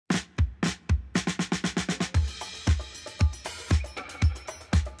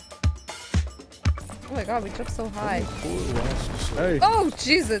my god, we took so high. Hey. Oh,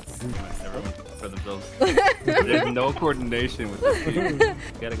 Jesus. For themselves. There's no coordination with this team. We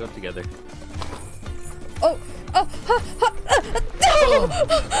gotta go together. Oh, oh,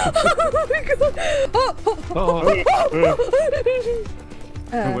 oh my god.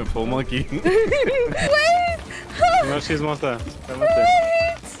 I went full monkey. Wait! No chismosa.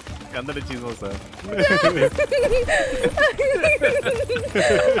 Ándale chismosa.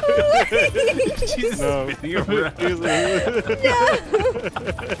 Jesus No. spinning around.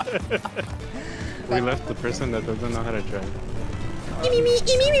 We left the person that doesn't know how to drive. Me.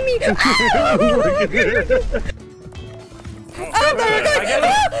 Oh, there we go!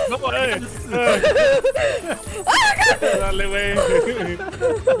 Dale, wey.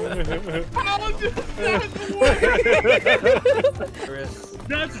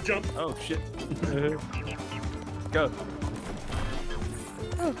 That's a jump. Oh shit. Go.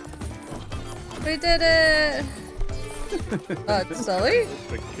 Oh. We did it! Sully?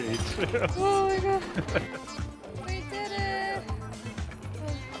 The cage. Oh my god. We did it!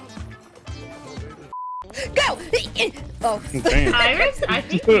 Go! Oh. Iris, I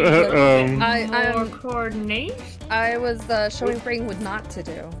think you more coordination. I was showing Brain what not to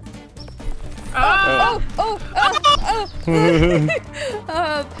do. Oh!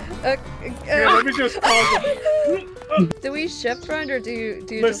 Here, let me just pause it. Do we shift run or do you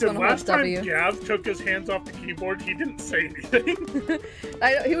just Listen, want to hold last time W? Gav took his hands off the keyboard, he didn't say anything.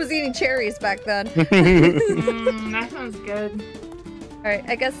 He was eating cherries back then. That sounds good. Alright,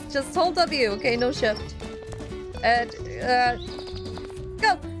 I guess just hold W, okay? No shift. And,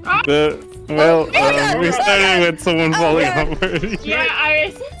 go! We started with someone falling over. Yeah,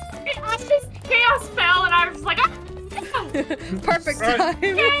 Iris chaos fell and I was like, Perfect Right.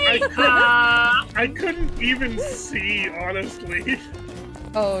 time! I couldn't even see, honestly.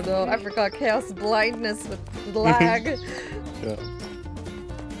 Oh no, I forgot chaos blindness with lag. Yeah.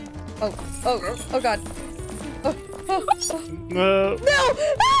 Oh god. Oh. No. No!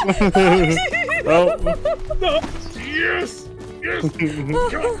 Oh. No. Yes! Yes!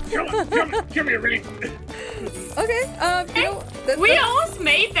 Come here, Ray. Okay, you know, we almost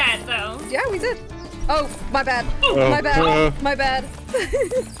made that though. yeah, we did. Oh, my bad. Oh, My bad. My bad.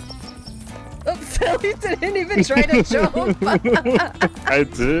 Oh, Sally didn't even try to jump. I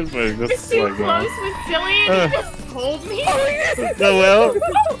did, but It's just too like close with Silly and you just pulled me. Oh well.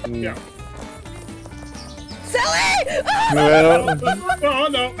 Yeah. Sally! Well. Oh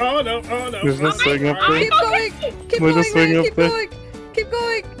no! There's no swing up there. Keep going! Keep There's a going, swing Ray, up keep there. going! Keep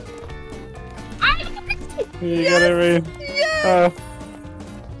going! You got it, Ray. Yes!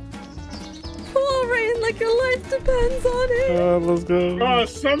 Oh, Rain, like your life depends on it! Let's go.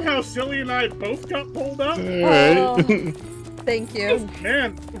 Somehow Silly and I both got pulled up. Alright. Thank you.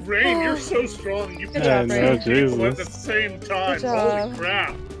 Man, Rain, you're so strong. You can job, do Rain. two people at the Jesus. same time. Good job. Holy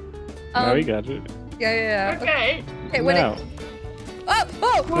crap. Now we got it. Yeah. Okay. Okay, when Now. it...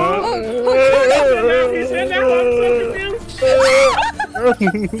 He's in that one.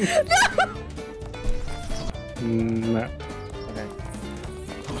 No. Okay.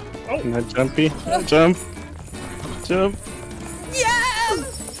 Oh. Not jumpy. Jump. Jump.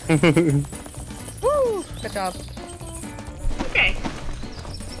 Yes! Woo! Good job. Okay.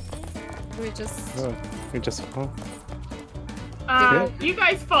 We just... Oh, we just fall. You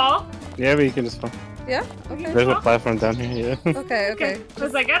guys fall. Yeah, but you can just fall. Yeah? Okay. There's a platform down here, yeah. Okay. I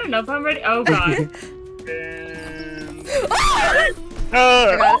was like, I don't know if I'm ready. Oh god. And... I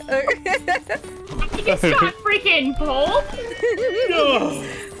got it. You just got freaking pulled. No!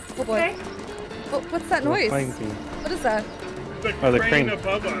 Oh boy. Okay. Oh, what's that noise? Flying team. What is that? The Oh, the crane crane.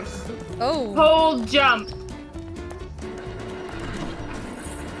 above us. Oh. Hold jump.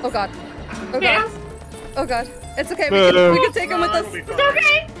 Oh god. Oh god. Yes. Oh god. It's okay. We can take him with us. It'll be It's fine.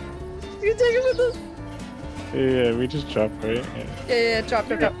 okay. We can take him with us. Yeah, we just dropped, right? Yeah.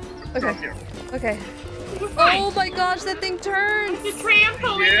 Drop. Okay. Drop here. Okay. We're fine. Oh my gosh, that thing turns. The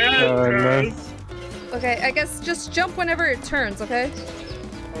trampoline. Yeah, Oh, it no. does. Okay, I guess just jump whenever it turns, okay?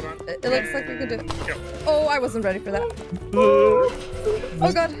 Hold on. It looks like we can do it. Go. Oh, I wasn't ready for that. Oh.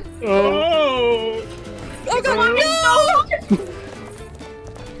 Oh god. Oh! Oh god. No.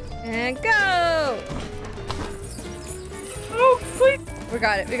 And go. Oh, please. We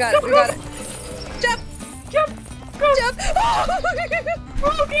got it. Jump. Jump. Go. Jump.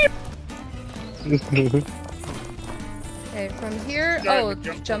 Okay, from here. Yeah, Oh,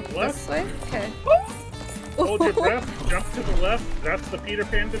 jump jump to the left. this way. Okay. Hold your breath. Jump to the left. That's the Peter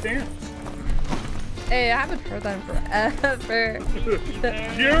Pan to dance. Hey, I haven't heard that in forever.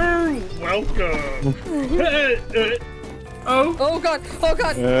 You're welcome. Oh. Oh god. Oh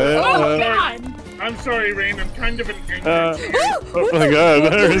god. Oh god. I'm sorry, Rain. I'm kind of an angry. Oh my god,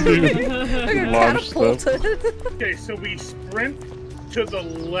 that is I got catapulted. Okay, so we sprint to the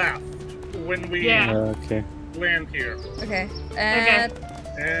left when we okay. land here. Okay, and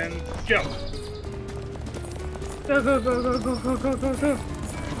Go.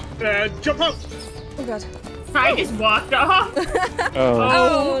 Go. Jump up. oh god. I just walked off.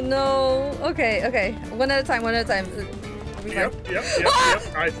 Oh no. Okay. One at a time. Yep.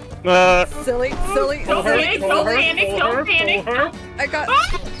 Silly. Don't panic, don't panic. I got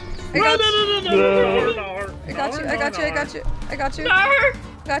you.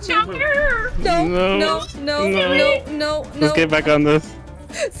 No. Let's get back on this.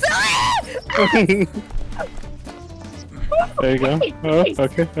 Silly! There you go. Oh,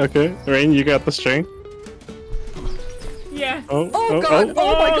 okay. Rain, you got the string. Yeah. Oh my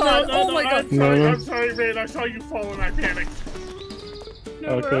god. I'm sorry, Rain. I saw you fall and I panicked. No,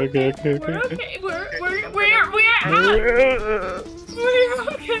 Okay. We're okay. We're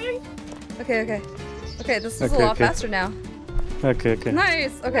okay. Okay, this is a lot faster now. Okay.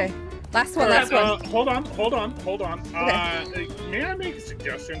 Nice. Okay. Last one. Hold on. May I make a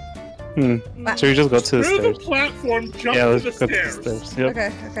suggestion? Should we just go to the Through stairs? the platform, jump Let's to go the to the stairs. stairs. Yep.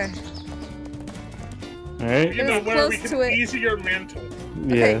 Okay. Alright. You know, Get where close we to can it. ease your mental.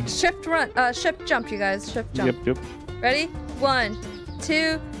 Yeah. Okay, shift jump, you guys. Shift jump. Yep. Ready? 1,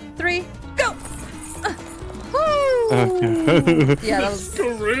 2, 3, go! Okay. Yeah, that was...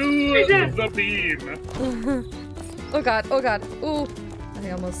 Through the beam. Oh god. Ooh.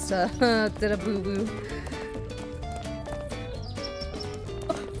 I almost did a boo-boo.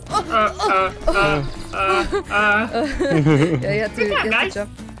 Yeah, you have to jump.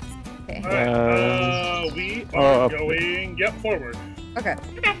 Okay. Alright, we are going, forward. Okay.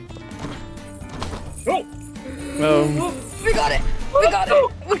 Go! No. We got it!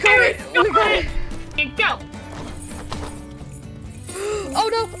 And go. Oh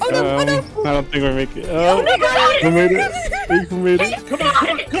no! I don't think we're making it. Oh, we made it. We made it. Come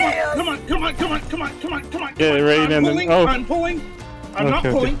on. Yeah, Rain and then. Oh. I'm pulling. I'm not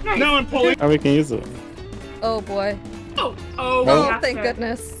pulling. Now I'm pulling. Now we can use it. Oh boy. Oh, thank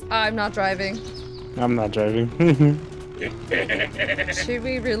goodness. I'm not driving. I'm not driving. Should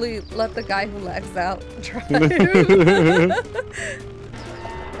we really let the guy who lags out drive?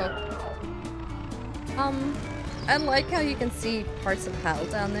 I like how you can see parts of hell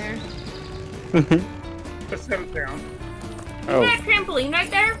down there. Let's set it down. Is that trampoline right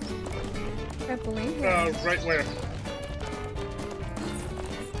there? Trampoline? Right where?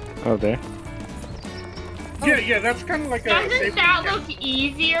 Oh, there. Yeah, that's kind of like a. Doesn't that look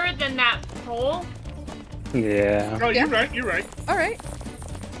easier than that pole? Yeah. Oh, you're right. Alright.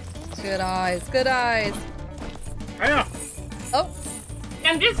 Good eyes. Hiya. Oh.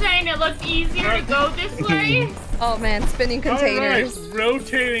 I'm just saying it looks easier to go this way. Oh man, spinning containers. All right,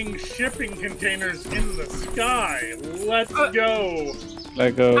 rotating shipping containers in the sky. Let's go.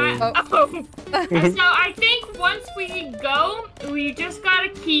 Let go. So I think once we go, we just gotta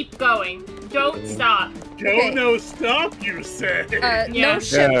keep going. Don't stop. Go no stop, you say. No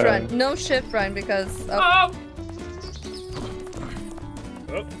shift run. No shift run because.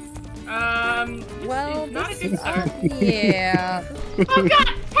 Well, not a this good start. yeah. Oh god,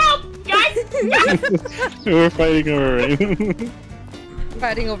 help, guys! We're fighting over Rain.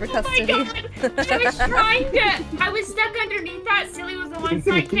 Fighting over custody. Oh my god! I was trying to. I was stuck underneath that. Silly was on one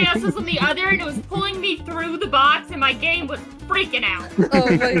side, Chaos was on the other, and it was pulling me through the box, and my game was freaking out. Oh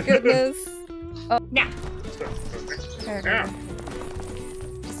my goodness. Oh. Now. Okay.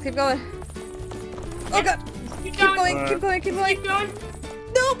 Just keep going. Oh god. Keep going.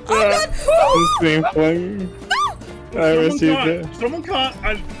 No! Oh god! This thing flying. I received it. Someone caught.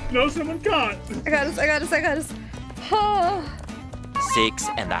 I know someone caught. I got us. Oh.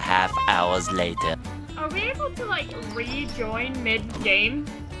 6.5 hours later. Are we able to like rejoin mid-game?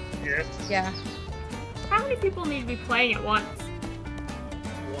 Yes. Yeah. How many people need to be playing at once?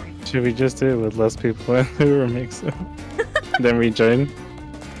 Should we just do it with less people and whoever makes it? Then rejoin?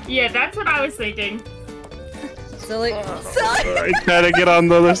 Yeah, that's what I was thinking. Silly. I tried to get on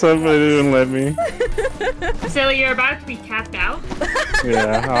the other side, but it didn't let me. Silly, you're about to be tapped out.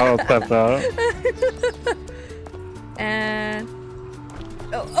 Yeah, I'll tap out. And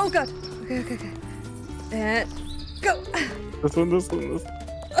oh god. Okay. And go. This one. No,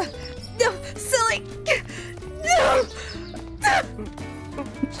 silly. No.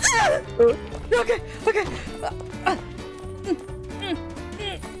 Okay.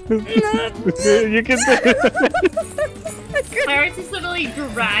 You can do it. Clarence is literally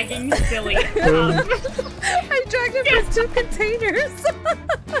dragging Silly up. I dragged him with 2 containers.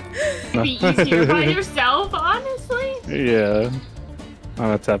 It'd be easier by yourself, honestly. Yeah. I'm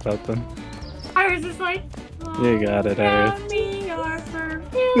gonna tap out then. Iris is like, You got it, Iris. me your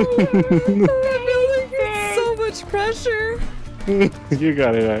It's so much pressure. You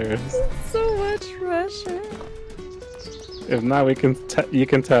got it, Iris. So much pressure. If not, you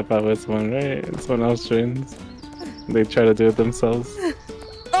can tap out with someone, right? Someone else joins. They try to do it themselves.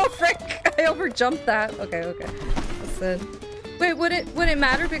 Oh frick! I overjumped that. Okay. Listen. Wait, would it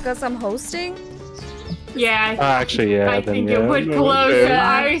matter because I'm hosting? Yeah. Actually, yeah. I then think yeah. it would close. Okay.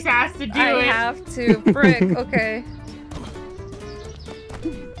 Iris has to do I it. have to. Frick. Okay.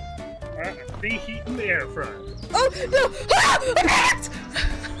 Reheat in the air fryer. Oh no! Ah! I panicked!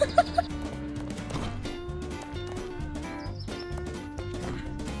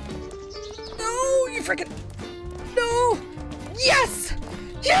 No, you freaking! No! Yes!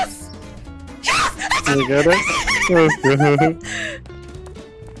 Yes! Yes! You got it?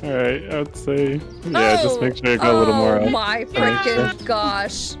 Alright, I would say. Yeah, just make sure you go a little more Oh up. my freaking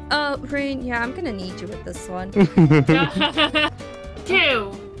gosh. Rain, yeah, I'm gonna need you with this one. 2,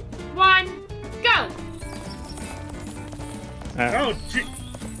 1, go! Oh, gee.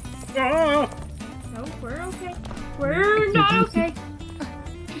 Oh! No, we're okay. We're not okay.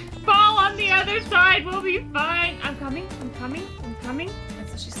 Fall on the other side. We'll be fine. I'm coming.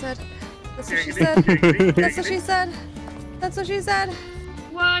 That's what she said. That's what she said. That's what she said. That's what she said.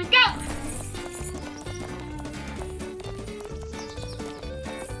 1, go!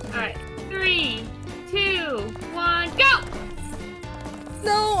 Alright. 3, 2, 1, go!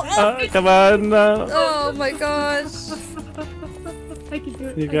 No! Come on, no. Oh my gosh. I can do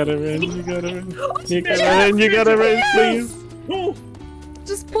it. You gotta win, you gotta win. You gotta win, please. Oh!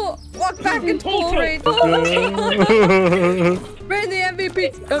 Just pull. Walk back and pull, Rain. Oh my god. Rain the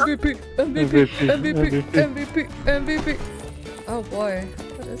MVP. MVP. Oh boy.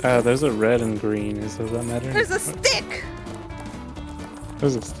 What is this? There's a red and green. Does that matter? There's a stick!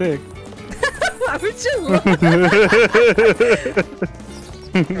 There's a stick. Why would you look?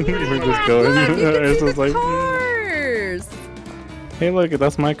 We're just going. Look, you can It's see just the like, cars! hey, look,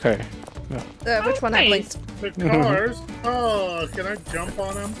 that's my car. Which one I blinked? The cars? Oh, can I jump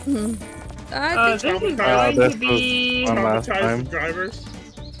on them? I think This is traumatized. going this to be... was- last Traumatized time. drivers?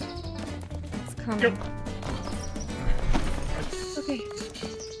 it's coming. Yep. Okay.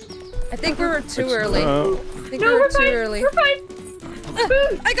 I think we were too early. I think No, we were we're too fine. early. We're fine.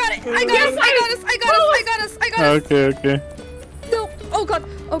 I got it! I got Yes, us! I got us! I got us! I got us! I got us! Okay. No! Oh god!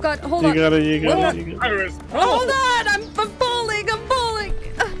 Oh god! Hold You on! got it, you got Hold it. You got it. Iris! Hold on! I'm falling! I'm falling!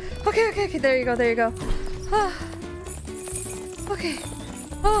 Okay. There you go. Okay.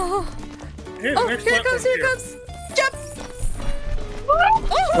 Oh, Hey, the next here it comes! Here it platform's comes! Jump!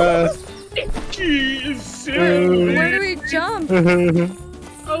 Oh! Jeez, Where seriously? do we jump?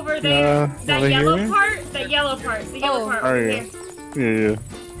 Over there. That over yellow here? part? That yellow part. The yellow Oh. part Oh, over yeah. there.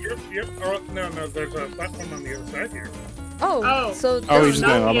 Yep. Oh, no, there's a platform on the other side here. Oh, so Oh, we're this just not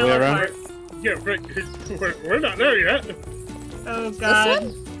going all the way yellow around? part. Yeah, right. We're not there yet. Oh god.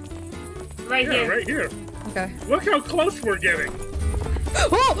 one? Right Yeah, here. right here. Okay. Look how close we're getting.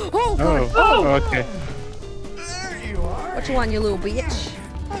 Oh god. Oh, okay. What you want, you little bitch?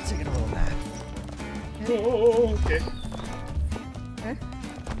 Oh, okay.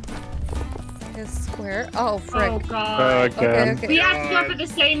 Is square. Oh, frick. Oh god. Okay. Okay. We have to jump at the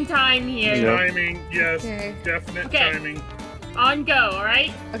same time here. Yeah. Timing, yes. Okay. Definite Okay. timing. On go,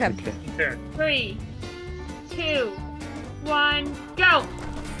 alright? Okay. Okay. 3, 2, 1, go!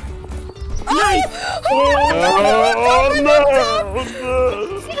 Nice! Oh,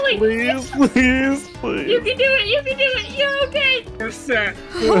 no! Silly! Please. You can do it! You're okay! We're set.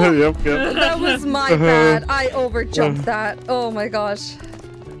 Yep. That was my bad. I overjumped that. Oh my gosh.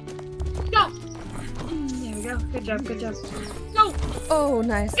 Go! There we go. Good job. Go! Oh,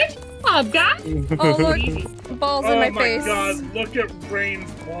 nice. Good job, guys! Oh, look. Easy. Balls in Oh my my face. god, look at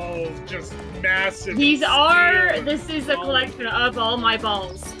Rain's balls. Just massive. These are... steel. This is a collection of all my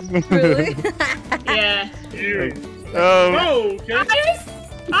balls. Really? Yeah. You. Oh, Oh, okay.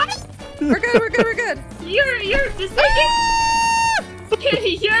 Iris! We're good. You're just like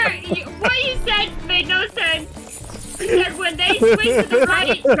what you said made no sense. You said when they swing to the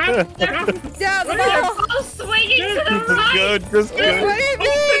right, Yeah, the they're ball. both swinging to the just right. go, just go.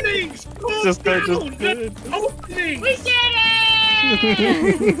 Openings! Just go, Calm just down. go. Openings! We did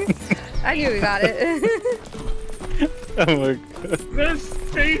it! I knew we got it. Oh my god. There's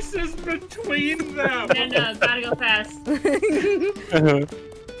spaces between them. No, gotta go fast.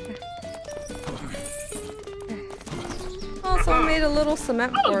 Oh, Someone made a little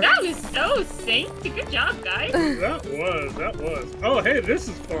cement Oh, fort. that was so synced. Good job, guys. That was. Oh, hey, this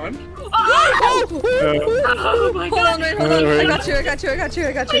is fun. Oh, my Hold god. on, wait, hold on. I got you.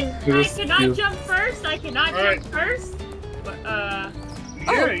 Wait, can I jump first? I cannot jump first? But,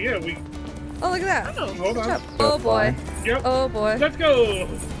 Yeah, we. Oh, look at that. oh. Hold Good on. job. Oh boy. Yep. Oh boy. Let's go.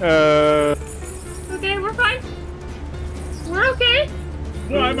 Okay, we're fine. We're okay.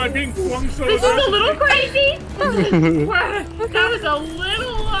 Why am I being flung so This is a little aggressively? crazy. That was a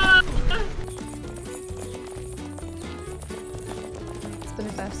little, Spin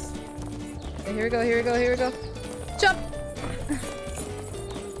it fast. Okay, here we go. Jump!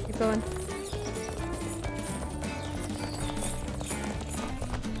 Keep going.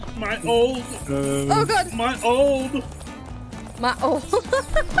 My old. Oh god! My old. My oh.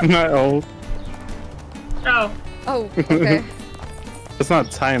 Not old. oh. Oh, okay. It's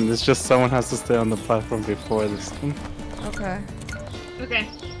not timed. It's just someone has to stay on the platform before this one. Okay. Okay.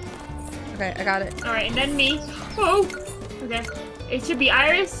 Okay, I got it. Alright, and then me. Oh! Okay. It should be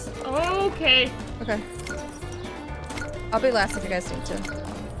Iris. Okay. Okay. I'll be last if you guys need to.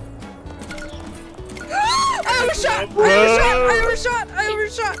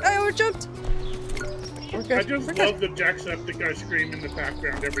 I overjumped! We're good. I just We're love good. the Jacksepticeye scream in the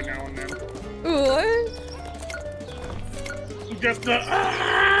background every now and then. Ooh, what? Just the.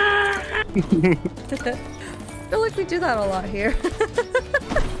 I feel like we do that a lot here.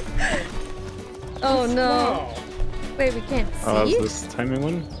 Oh no. Wow. Wait, we can't Oh, see? is this timing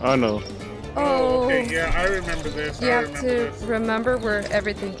one? Oh no. Oh, Okay, yeah, I remember this. you have to remember where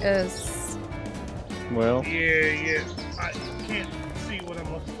everything is. Well, Yeah. I can't see what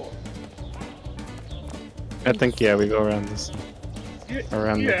I'm looking for. I think yeah, we go around this. Yeah,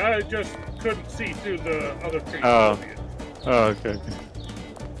 Around yeah, I just couldn't see through the other thing. Oh. Oh, okay.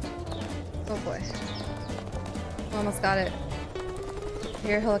 Oh boy. Almost got it.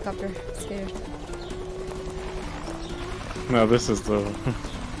 Here, helicopter. Scared. No, this is the.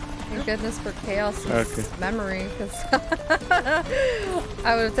 Thank goodness for Chaos' Okay. memory, because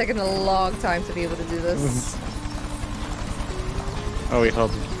I would have taken a long time to be able to do this. Oh, wait,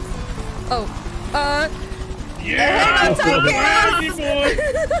 hold on. Oh, Yeah! I'll The take laggy it! boy!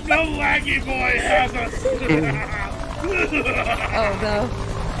 The laggy boy has us! Oh no.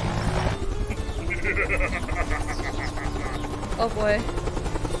 Oh boy.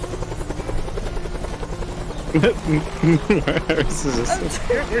 This is just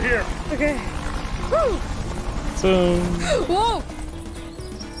Yeah, we're here. Okay. Woo! so. Whoa!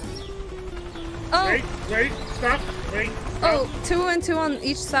 Oh, Wait, stop, wait. oh, 2 and 2 on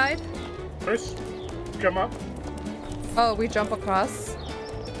each side. First, come up. Oh, we jump across.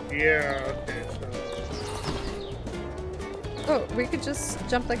 Yeah, okay, so. Oh, we could just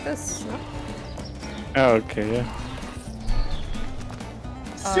jump like this. No? Oh, okay, yeah.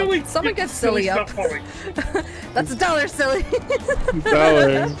 Silly. Someone get silly up. Stop falling. That's $1, silly.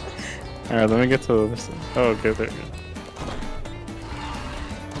 $1. Alright, let me get to the other side. Oh, okay, there you go.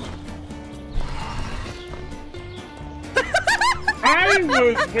 I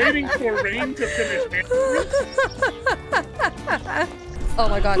was waiting for Rain to finish. Oh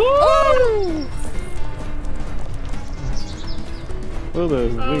my god. Oh! Oh, the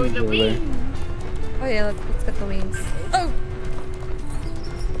Oh, wings the over there. wing. Oh yeah, let's get the wings. Oh!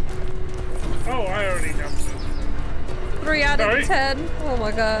 Oh, I already know. 3 out Sorry? of 10. Oh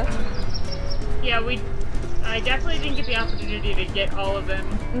my god. Yeah, I definitely didn't get the opportunity to get all of them.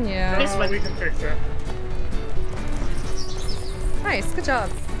 Yeah. This one. We can fix that. Nice, good job.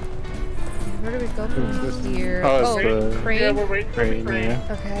 Where do we go from here? Oh, it's the crane. Yeah, we're waiting for the crane, crane. yeah.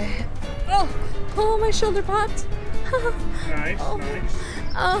 Okay. Oh! Oh, my shoulder popped! Nice, Oh. nice.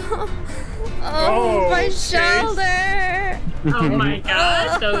 Oh, Oh, my okay. shoulder! Oh my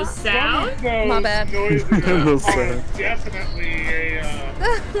god, those sounds. Those My bad. noises Those are sounds. definitely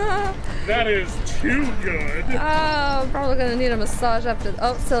a, that is too good. I'm probably gonna need a massage after.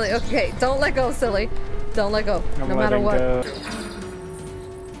 Oh, silly. Okay, don't let go, silly. Don't let go, I'm no matter letting what. go.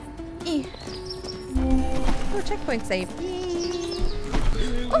 Oh, checkpoint save.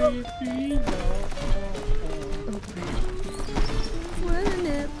 Oh. Wouldn't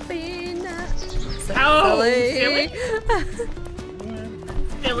it be nice? So Oh, silly.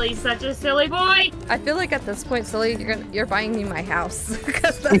 Silly's such a silly boy. I feel like at this point, silly, you're buying me my house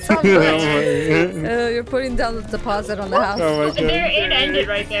because that's how much you're putting down the deposit on the house. Oh my god. There, it ended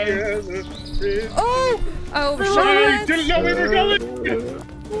right there. Oh, I I overshot. didn't know we were going.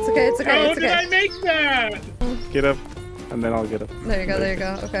 It's okay. It's okay. How It's did I okay. make that? Get up, and then I'll get up. There you go. There you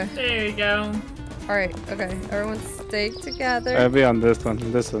go. Okay. There you go. All right. Okay. Everyone stay together. I'll be on this one,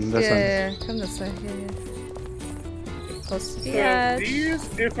 this one, this one. Yeah. Come this way. Yeah. close to the So edge.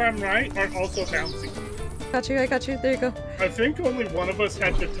 these, if I'm right, are also bouncy. Got you, I got you. There you go. I think only one of us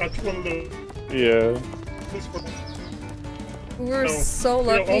had to touch one of those. Yeah. We're No, so you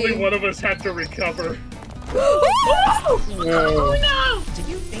know, lucky. only one of us had to recover. Oh no! Do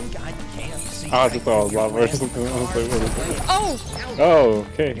you think I can't see? I just thought it was lava or something. I was like, what is that? Oh! Oh,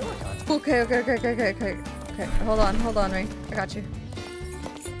 okay. Okay. Hold on, Ray. I got you.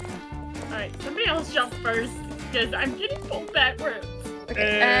 Alright, somebody else jump first, because I'm getting pulled backwards.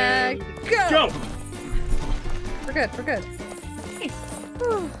 Okay, And go! go! We're good. Nice.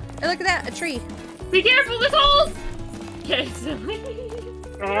 Whew. Hey, look at that, a tree. Be careful, there's holes! Okay, silly.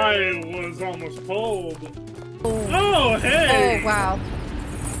 I was almost pulled. Oh, hey! Oh, wow.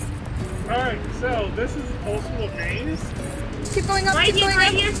 Alright, so this is also a maze. Keep going up, Right keep going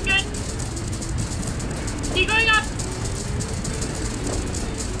up. here's good. Keep going up.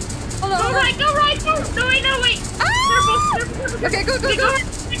 Hold on, Go hold on. right. No, wait. Ah! Careful. Okay, go. Go.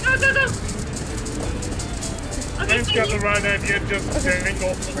 Okay, I've got the right idea, just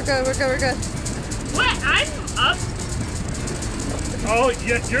dangle. We're good. What? I'm up. Oh,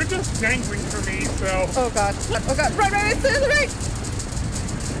 yeah, you're just dangling for me, so... Oh god. Right, to the right!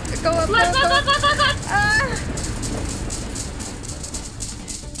 Go up, Look. Ah!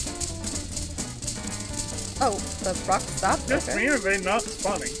 Oh, the rock stopped? Just Okay. me, or are they not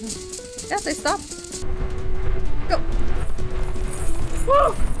spawning? Yes, they stopped. Go!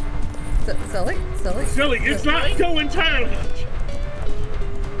 Woo! Silly. Silly, it's not go entirely.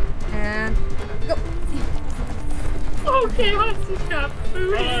 And go. Okay, let's stop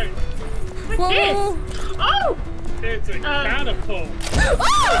moving. Alright, What's Whoa! this? Oh! it's a catapult.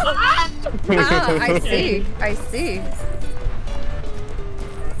 Ah! I see.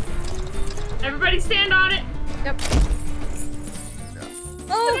 Everybody stand on it. Yep.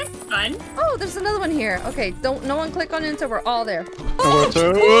 Oh, Oh! that's fun. Oh, there's another one here. Okay, no one click on it until we're all there. Oh,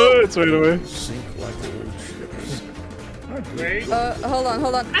 it's right away. Sink like old ships. Wait, Hold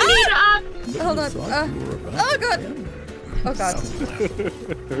on. I need up. Hold on. Oh god. Oh god.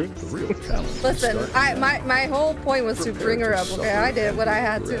 The real challenge. Listen, my whole point was to bring her up. Okay, I did what I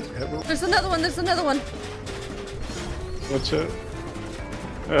had to. There's another one. Watch out.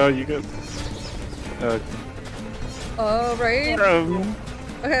 Oh, you got. Oh right.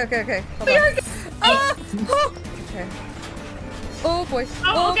 Okay. Hold on. Ah! Oh! Okay. Oh boy.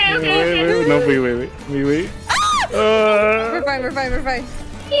 Oh, okay. Wait. No, wait. We're fine.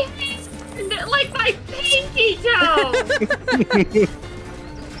 Like my pinky toe.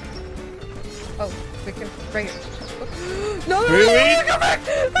 Oh, we can bring it. No, Wait. go back!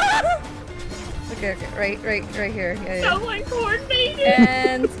 Okay, right here. Yeah. Someone coordinated.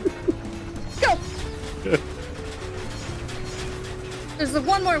 And go! There's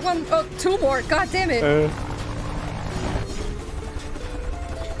two more. God damn it. Okay.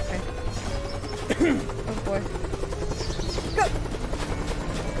 Oh boy. Go!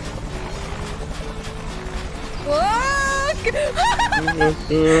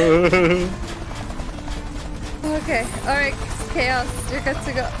 Okay, alright, Chaos, you're good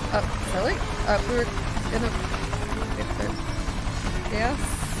to go. Oh, really? We're gonna get there. Chaos?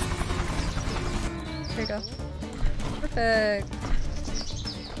 There you go. Perfect.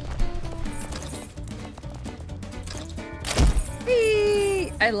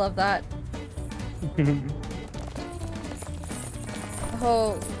 Whee! I love that.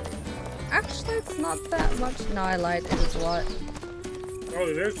 Oh, actually, it's not that much. No, I lied. It is a lot.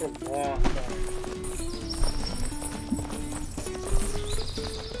 oh, there's a lot.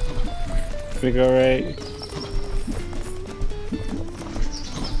 We go right.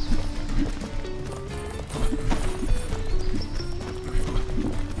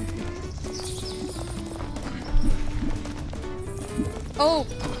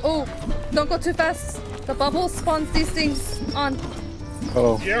 Oh, don't go too fast. The bubble spawns these things on.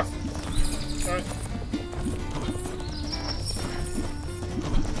 Oh. Yeah. Okay.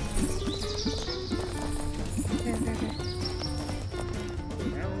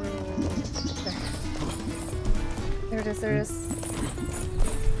 There it is.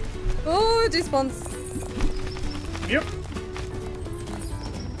 Oh, it despawns. Yep.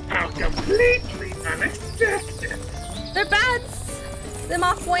 How completely unexpected. They're bats. They're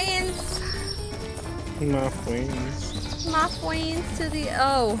my friends. My wings. My friends to the.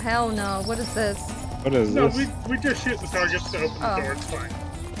 Oh hell no! What is this? What is No, this? we just shoot the targets to open the door, it's fine.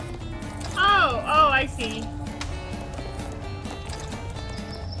 Oh, I see.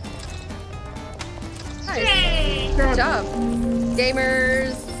 Nice. Yay! Good job,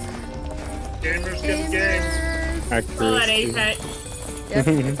 gamers. Gamers get the game. All that Accuracy. Apex. Yep,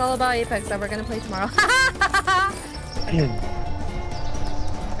 it's all about Apex that we're gonna play tomorrow.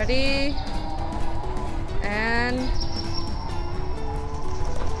 Ready? And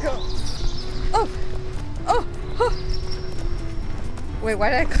go. Oh! Oh! Oh! Wait, why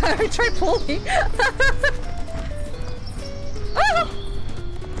did I try pulling?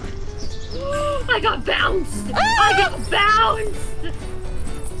 Oh! I got bounced! I got bounced!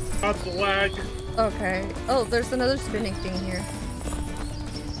 Got the lag. Okay. Oh, there's another spinning thing here.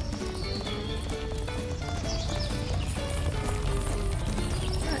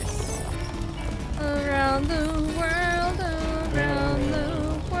 Nice. Around the world,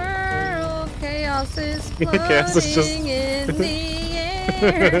 chaos is floating Chaos is just... in the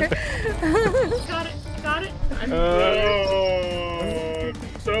air. Got it. Oh,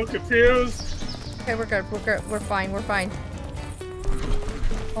 so confused. Okay, we're good. We're fine.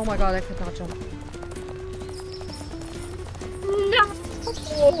 Oh my god, I could not jump. No!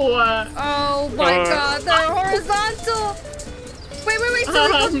 Oh my god, they're horizontal! Wait,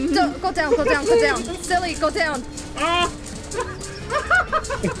 Silly, go down. Silly, go down.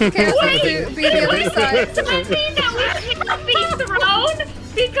 Okay, let's be the other side. Does that mean that we can't be thrown?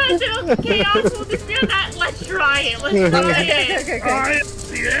 Because chaos will just be on that. Let's try it. Okay. I am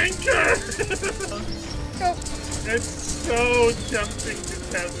the anchor. Go. It's so tempting to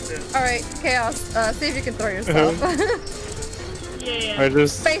test it. Alright, Chaos, see if you can throw yourself. Yeah. Or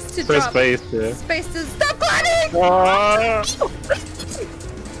just Space to press drop. space, yeah. Space to stop running!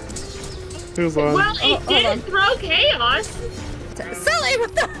 Who's on? Well, it did throw chaos. Silly,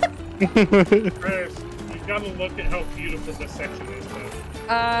 what the? Chris, you gotta look at how beautiful this section is, though.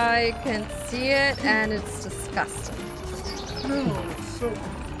 I can see it, and it's disgusting. No, it's so...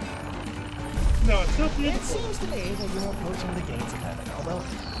 No, it's so It beautiful. seems to me that you're approaching the gates of heaven, although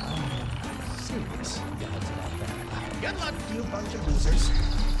serious guys about that. Good luck, you bunch of losers.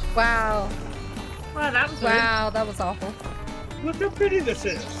 Wow. Wow, that was weird. Wow, that was awful. Look how pretty this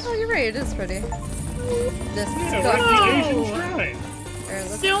is. Oh, you're right, it is pretty. Yeah, Disgusting. like the Asian shrine. There,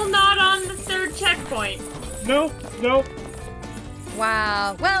 let's- Still not on the third checkpoint. Nope.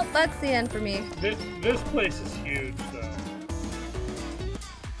 Wow. Well, that's the end for me. This place is huge.